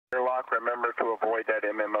Airlock, remember to avoid that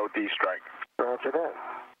MMOD strike. Roger that.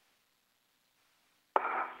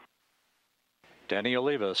 Danny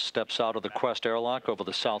Olivas steps out of the Quest airlock over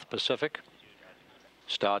the South Pacific.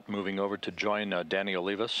 Stott moving over to join Danny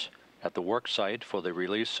Olivas at the work site for the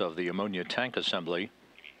release of the ammonia tank assembly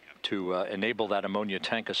to enable that ammonia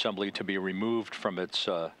tank assembly to be removed from its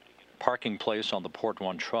parking place on the Port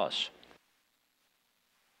 1 truss.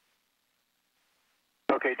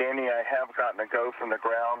 Okay, Danny, I have gotten a go from the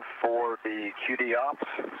ground for the QD ops,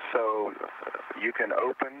 so you can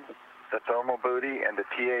open the thermal booty and the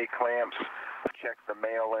TA clamps. Check the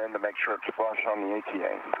mail in to make sure it's flush on the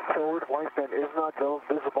ATA. Forward, white band is not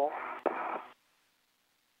visible.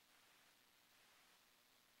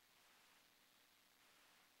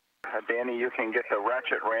 Danny, you can get the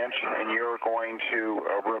ratchet wrench and you're going to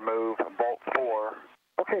remove bolt 4.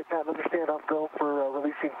 Okay, Pat, understand. I'll go for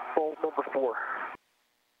releasing bolt number 4.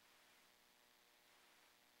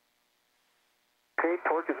 Okay,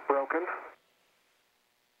 torque is broken.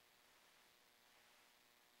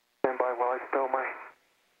 Stand by while I stow my...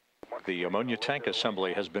 The ammonia tank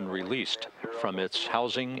assembly has been released from its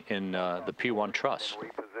housing in the P1 truss.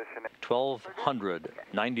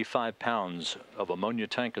 1,295 pounds of ammonia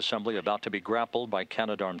tank assembly about to be grappled by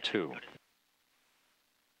Canadarm2.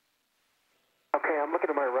 Okay, I'm looking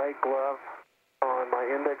at my right glove on my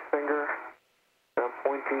index finger. I'm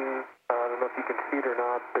pointing, I don't know if you can see it or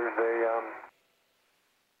not, there's a,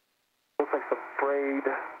 looks like some frayed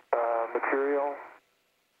material.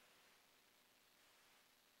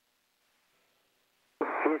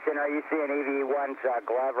 Houston, are you seeing EV1's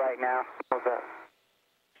glove right now? How's that?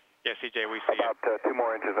 Yeah, CJ, we see about 2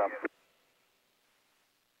 more inches up.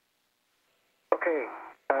 Okay,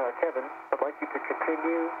 Kevin, I'd like you to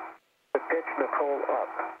continue to pitch Nicole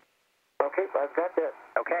up. Okay, I've got that.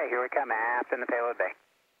 Okay, here we come, aft in the payload bay.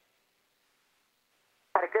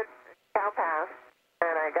 Had a good cow pass,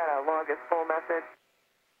 and I got a log as full message.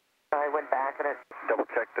 I went back and it... Double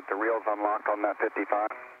check that the reel's unlocked on that 55.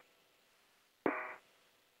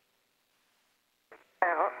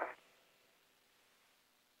 Out.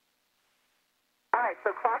 All right,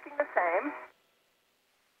 so clocking the same.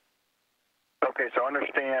 Okay, so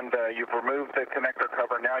understand you've removed the connector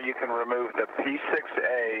cover. Now you can remove the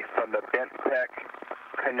P6A from the bent pec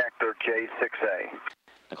connector J6A.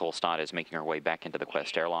 Nicole Stott is making her way back into the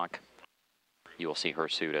Quest airlock. You will see her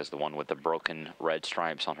suit as the one with the broken red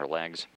stripes on her legs.